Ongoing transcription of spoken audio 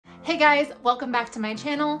Hey guys, welcome back to my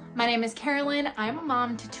channel. My name is Carolyn. I'm a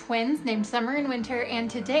mom to twins named Summer and Winter, and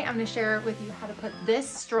today I'm going to share with you how to put this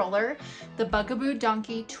stroller, the Bugaboo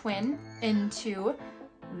Donkey Twin, into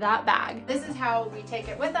that bag. This is how we take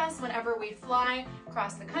it with us whenever we fly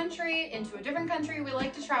across the country, into a different country. We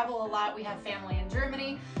like to travel a lot. We have family in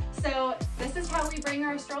Germany. So this is how we bring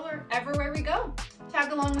our stroller everywhere we go.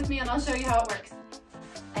 Tag along with me and I'll show you how it works.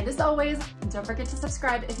 And as always, don't forget to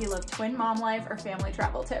subscribe if you love twin mom life or family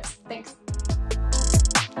travel tips. Thanks.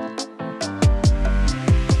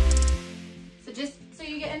 So just so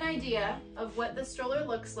you get an idea of what the stroller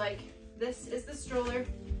looks like, this is the stroller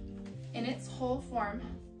in its whole form.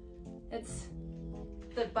 It's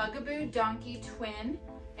the Bugaboo Donkey Twin,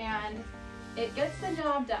 and it gets the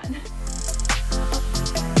job done.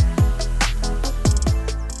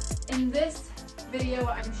 In this video,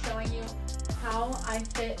 I'm showing you how I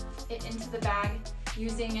fit it into the bag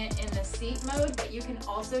using it in the seat mode, but you can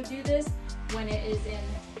also do this when it is in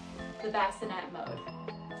the bassinet mode.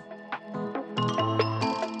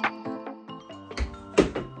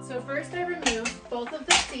 So first I remove both of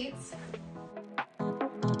the seats.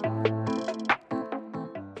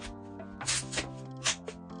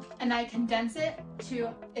 And I condense it to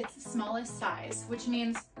its smallest size, which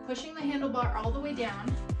means pushing the handlebar all the way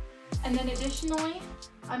down. And then additionally,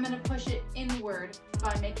 I'm going to push it inward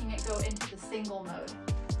by making it go into the single mode.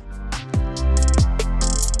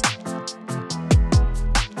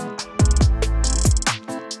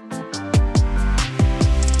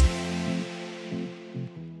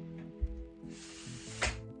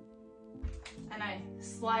 And I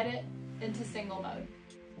slide it into single mode.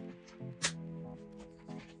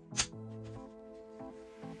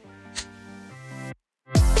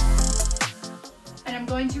 And I'm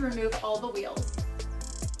going to remove all the wheels.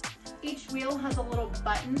 Each wheel has a little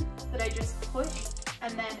button that I just push,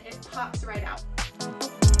 and then it pops right out.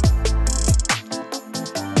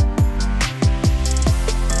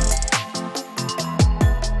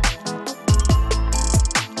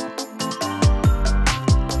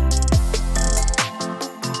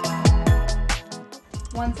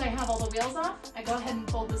 Once I have all the wheels off, I go ahead and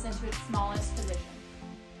fold this into its smallest position.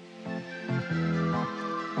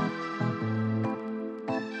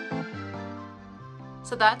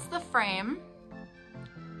 So that's the frame,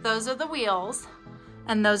 those are the wheels,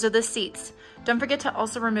 and those are the seats. Don't forget to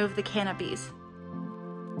also remove the canopies.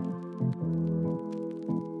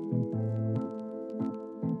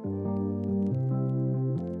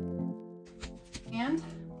 And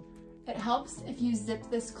it helps if you zip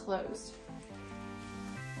this closed,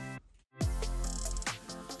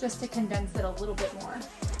 just to condense it a little bit more.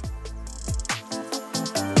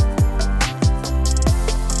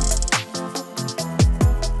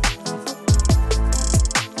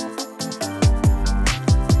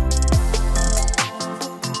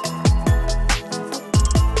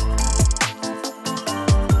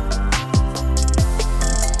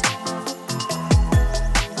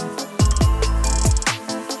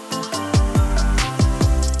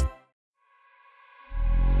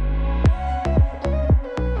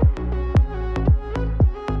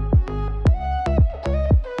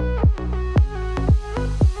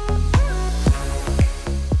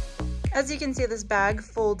 As you can see, this bag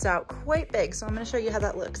folds out quite big, so I'm going to show you how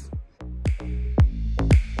that looks.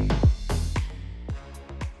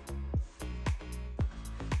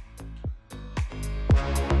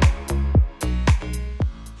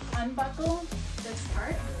 Unbuckle this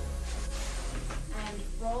part and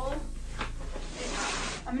roll it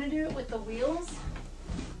up. I'm going to do it with the wheels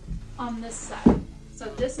on this side. So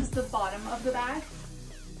this is the bottom of the bag,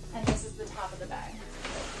 and this is the top of the bag.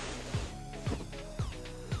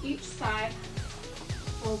 Each side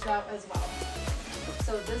folds out as well.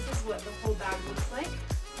 So this is what the whole bag looks like.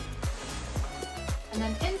 And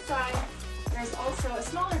then inside, there's also a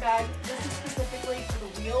smaller bag. This is specifically for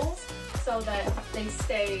the wheels so that they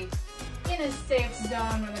stay in a safe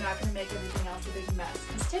zone where they're not going to make everything else a big mess.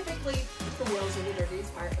 Because typically, the wheels are the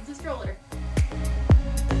dirtiest part of the stroller.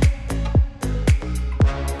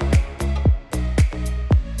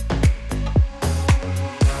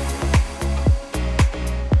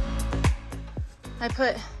 I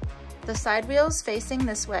put the side wheels facing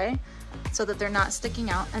this way so that they're not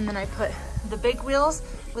sticking out, and then I put the big wheels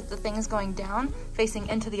with the things going down facing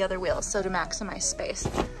into the other wheels, so to maximize space.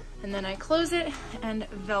 And then I close it and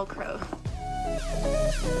Velcro.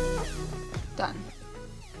 Done.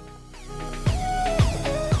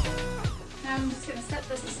 Now I'm just gonna set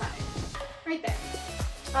this aside, right there.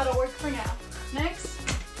 That'll work for now. Next,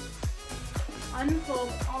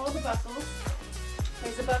 unfold all the buckles.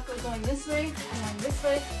 There's a buckle going this way,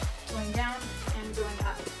 going down, and going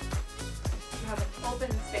up. You have an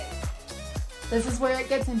open space. This is where it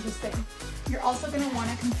gets interesting. You're also going to want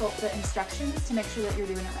to consult the instructions to make sure that you're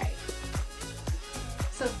doing it right.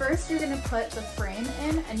 So first you're going to put the frame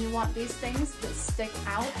in, and you want these things that stick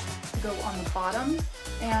out to go on the bottom,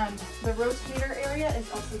 and the rotator area is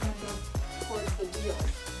also going to go towards the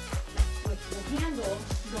wheels with the handle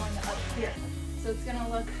going up here. So it's going to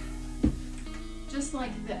look just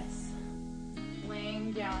like this,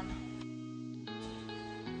 laying down.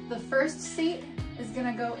 The first seat is going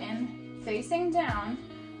to go in facing down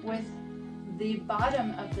with the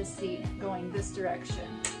bottom of the seat going this direction.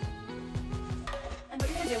 And what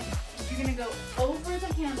you're going to do is you're going to go over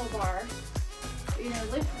the handlebar. You're going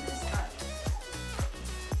to lift this up.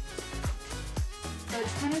 So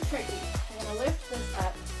it's kind of tricky. You're going to lift this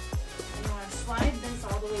up, and you want to slide this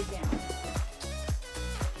all the way down.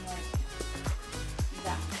 Like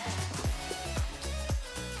that.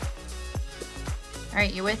 All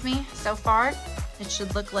right, you with me so far? It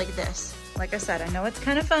should look like this. Like I said, I know it's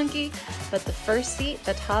kind of funky, but the first seat,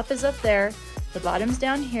 the top is up there, the bottom's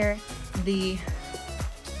down here. The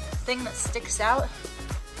thing that sticks out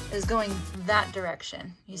is going that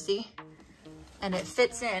direction, you see? And it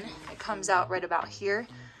fits in, it comes out right about here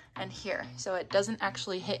and here. So it doesn't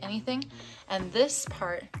actually hit anything. And this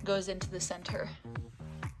part goes into the center.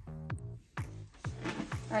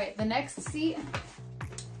 All right, the next seat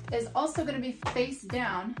is also going to be face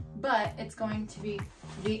down, but it's going to be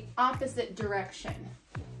the opposite direction,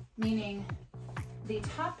 meaning the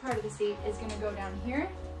top part of the seat is going to go down here,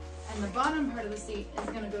 and the bottom part of the seat is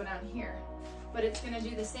going to go down here. But it's going to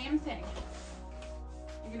do the same thing.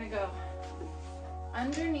 You're going to go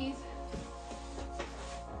underneath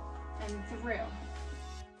and through.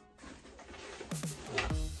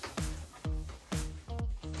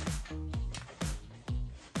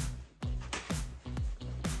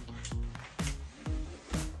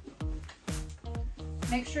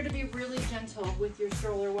 Make sure to be really gentle with your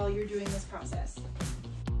stroller while you're doing this process.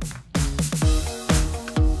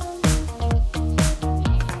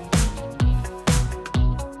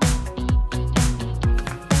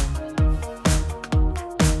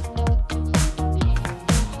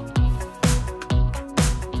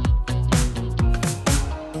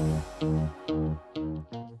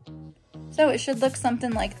 So it should look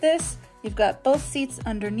something like this. You've got both seats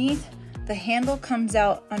underneath. The handle comes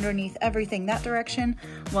out underneath everything that direction,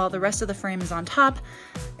 while the rest of the frame is on top.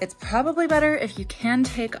 It's probably better if you can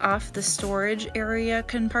take off the storage area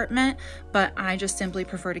compartment, but I just simply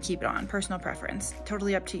prefer to keep it on. Personal preference,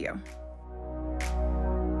 totally up to you.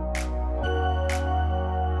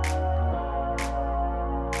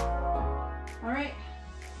 All right,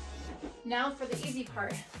 now for the easy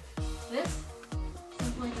part. This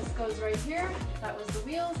simply just goes right here. That was the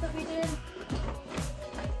wheels that we did.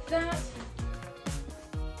 Like that.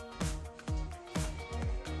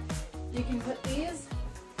 You can put these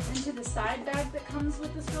into the side bag that comes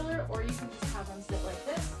with the stroller, or you can just have them sit like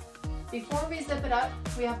this. Before we zip it up,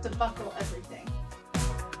 we have to buckle everything.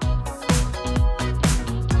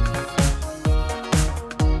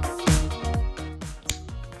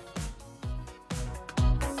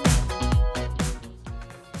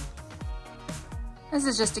 This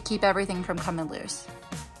is just to keep everything from coming loose.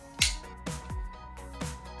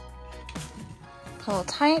 Pull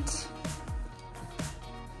tight.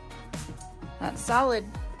 That's solid.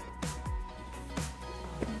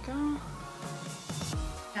 There we go.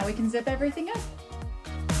 Now we can zip everything up.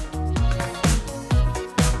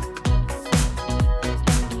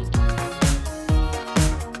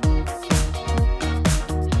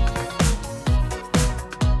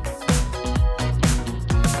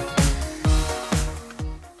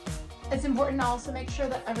 It's important to also make sure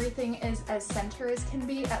that everything is as center as can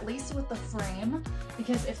be, at least with the frame,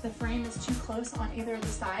 because if the frame is too close on either of the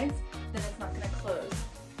sides, then it's not going to close.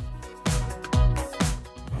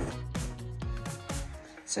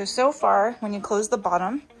 So far, when you close the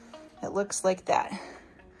bottom, it looks like that.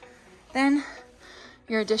 Then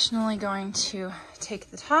you're additionally going to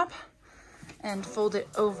take the top and fold it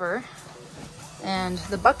over, and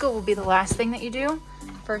the buckle will be the last thing that you do.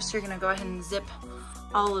 First, you're going to go ahead and zip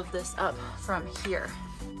all of this up from here.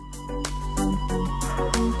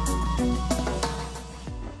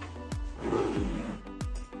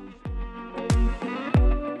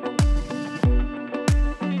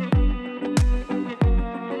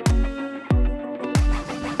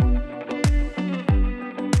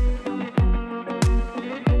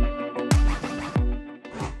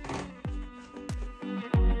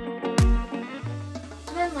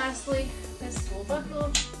 And then lastly, this will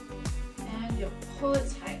buckle, and you'll pull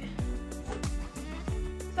it tight.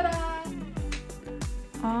 Ta-da!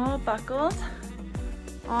 All buckled,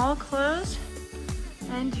 all closed,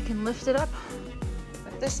 and you can lift it up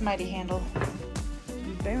this mighty handle.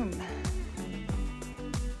 Boom.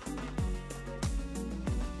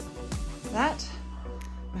 That,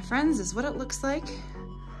 my friends, is what it looks like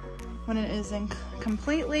when it is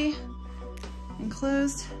completely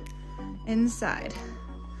enclosed inside.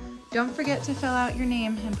 Don't forget to fill out your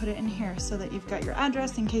name and put it in here so that you've got your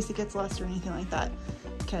address in case it gets lost or anything like that,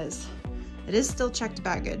 because it is still checked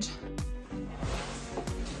baggage.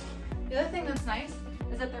 The other thing that's nice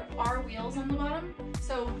is that there are wheels on the bottom,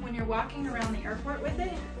 so when you're walking around the airport with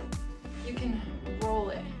it, you can roll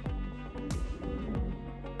it.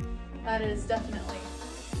 That is definitely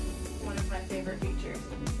one of my favorite features.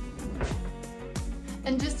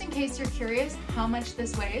 And just in case you're curious how much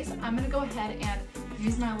this weighs, I'm gonna go ahead and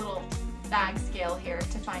use my little bag scale here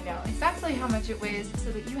to find out exactly how much it weighs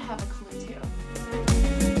so that you have a clue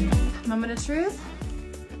too. Moment of truth,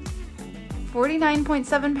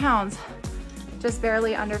 49.7 pounds, just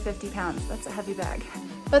barely under 50 pounds. That's a heavy bag.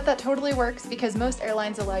 But that totally works because most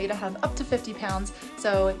airlines allow you to have up to 50 pounds,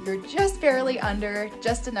 so you're just barely under,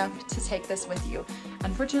 just enough to take this with you.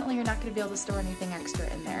 Unfortunately, you're not gonna be able to store anything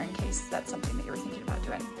extra in there in case that's something that you were thinking about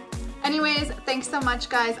doing. Anyways, thanks so much,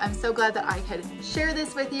 guys. I'm so glad that I could share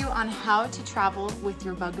this with you on how to travel with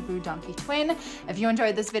your Bugaboo Donkey Twin. If you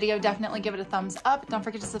enjoyed this video, definitely give it a thumbs up. Don't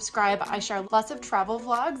forget to subscribe. I share lots of travel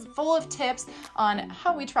vlogs full of tips on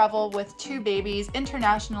how we travel with two babies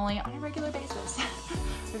internationally on a regular basis.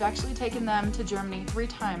 We've actually taken them to Germany 3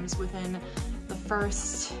 times within the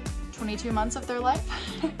first 22 months of their life.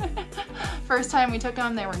 First time we took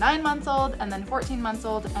them, they were 9 months old, and then 14 months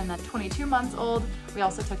old, and then 22 months old. We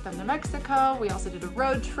also took them to Mexico. We also did a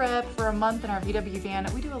road trip for a month in our VW van.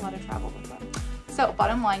 We do a lot of travel with them. So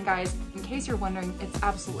bottom line, guys, in case you're wondering, it's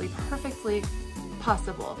absolutely perfectly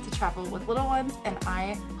possible to travel with little ones, and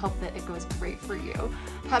I hope that it goes great for you.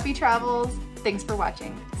 Happy travels. Thanks for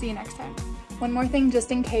watching. See you next time. One more thing,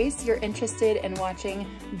 just in case you're interested in watching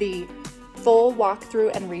the full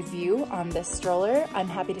walkthrough and review on this stroller, I'm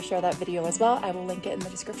happy to share that video as well. I will link it in the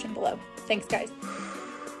description below. Thanks, guys.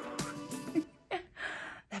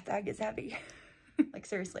 That bag is heavy. Like,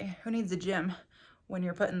 seriously, who needs a gym when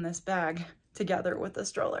you're putting this bag together with the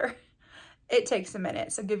stroller? It takes a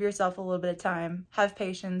minute, so give yourself a little bit of time, have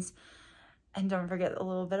patience, and don't forget a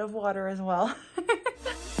little bit of water as well.